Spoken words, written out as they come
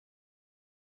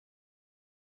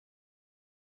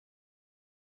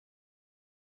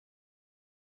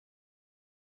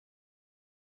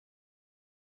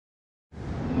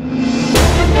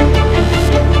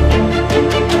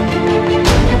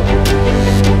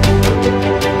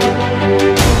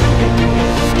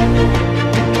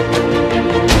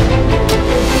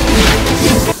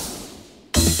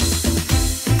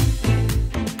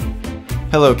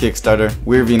Hello Kickstarter,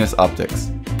 we're Venus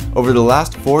Optics. Over the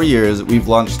last 4 years, we've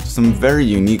launched some very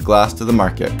unique glass to the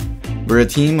market. We're a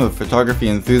team of photography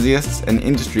enthusiasts and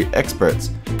industry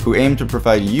experts who aim to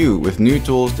provide you with new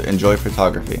tools to enjoy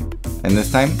photography. And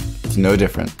this time, it's no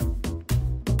different.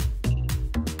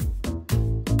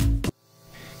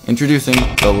 Introducing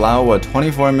the Laowa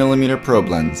 24mm probe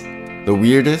lens, the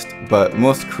weirdest but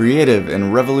most creative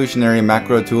and revolutionary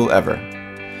macro tool ever.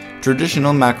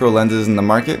 Traditional macro lenses in the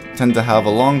market tend to have a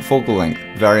long focal length,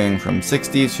 varying from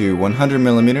 60 to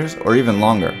 100mm or even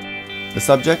longer. The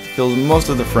subject fills most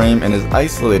of the frame and is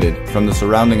isolated from the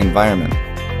surrounding environment.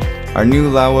 Our new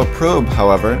Laowa probe,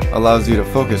 however, allows you to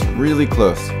focus really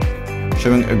close,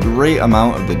 showing a great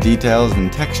amount of the details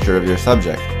and texture of your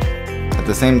subject. At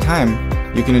the same time,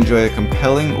 you can enjoy a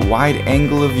compelling wide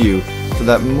angle of view so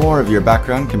that more of your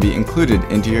background can be included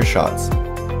into your shots.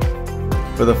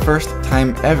 For the first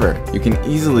time ever, you can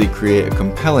easily create a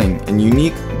compelling and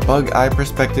unique bug eye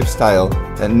perspective style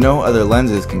that no other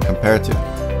lenses can compare to.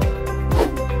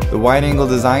 The wide-angle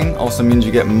design also means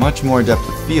you get much more depth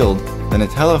of field than a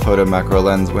telephoto macro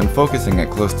lens when focusing at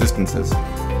close distances.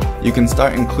 You can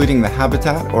start including the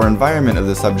habitat or environment of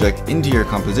the subject into your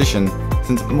composition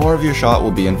since more of your shot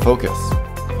will be in focus.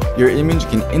 Your image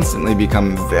can instantly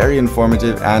become very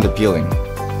informative and appealing.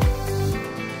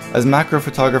 As macro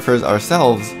photographers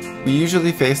ourselves, we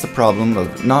usually face the problem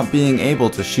of not being able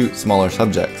to shoot smaller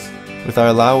subjects. With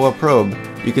our Laowa probe,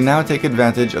 you can now take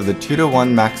advantage of the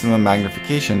 2:1 maximum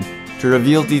magnification to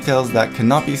reveal details that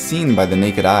cannot be seen by the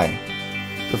naked eye.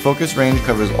 The focus range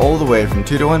covers all the way from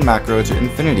 2:1 macro to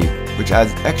infinity, which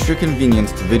adds extra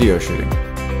convenience to video shooting.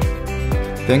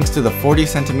 Thanks to the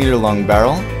 40cm long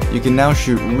barrel, you can now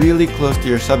shoot really close to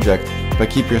your subject, but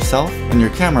keep yourself and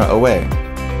your camera away.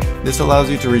 This allows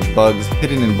you to reach bugs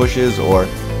hidden in bushes or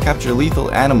capture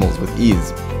lethal animals with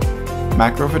ease.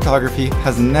 Macro photography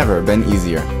has never been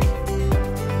easier.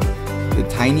 The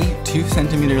tiny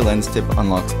 2cm lens tip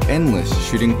unlocks endless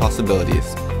shooting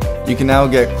possibilities. You can now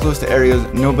get close to areas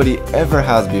nobody ever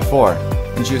has before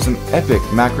and shoot some epic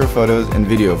macro photos and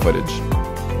video footage.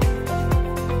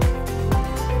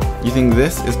 You think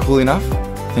this is cool enough?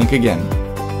 Think again.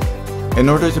 In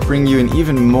order to bring you an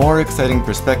even more exciting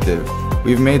perspective,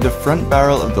 we've made the front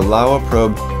barrel of the Laowa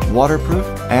probe waterproof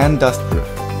and dustproof.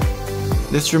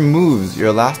 This removes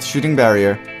your last shooting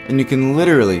barrier and you can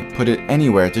literally put it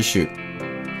anywhere to shoot.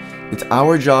 It's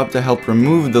our job to help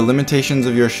remove the limitations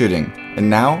of your shooting, and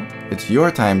now it's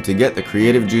your time to get the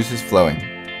creative juices flowing.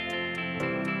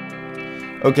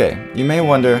 Okay, you may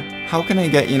wonder, how can I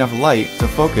get enough light to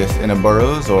focus in a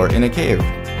burrows or in a cave?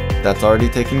 That's already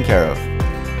taken care of.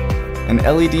 An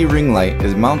LED ring light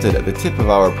is mounted at the tip of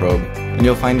our probe, and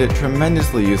you'll find it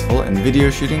tremendously useful in video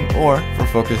shooting or for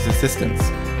focus assistance.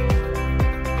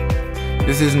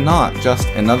 This is not just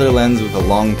another lens with a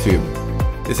long tube.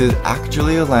 This is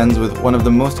actually a lens with one of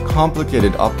the most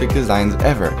complicated optic designs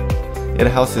ever. It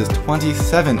houses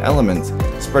 27 elements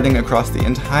spreading across the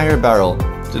entire barrel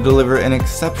to deliver an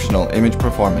exceptional image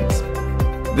performance.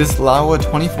 This Laowa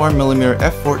 24mm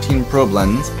f/14 probe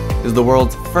lens is the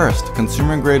world's first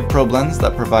consumer-grade probe lens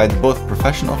that provides both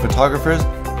professional photographers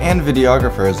and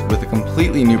videographers with a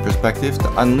completely new perspective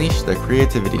to unleash their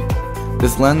creativity.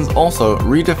 This lens also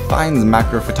redefines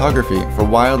macro photography for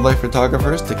wildlife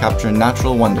photographers to capture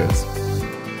natural wonders.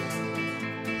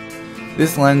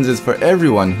 This lens is for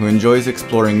everyone who enjoys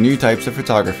exploring new types of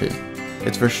photography.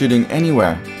 It's for shooting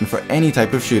anywhere and for any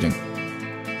type of shooting.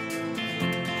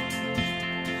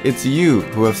 It's you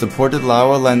who have supported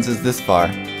Laowa lenses this far,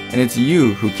 and it's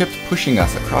you who kept pushing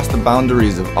us across the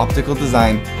boundaries of optical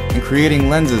design and creating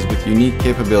lenses with unique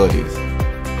capabilities.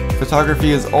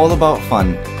 Photography is all about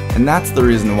fun, and that's the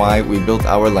reason why we built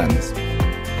our lens.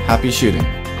 Happy shooting!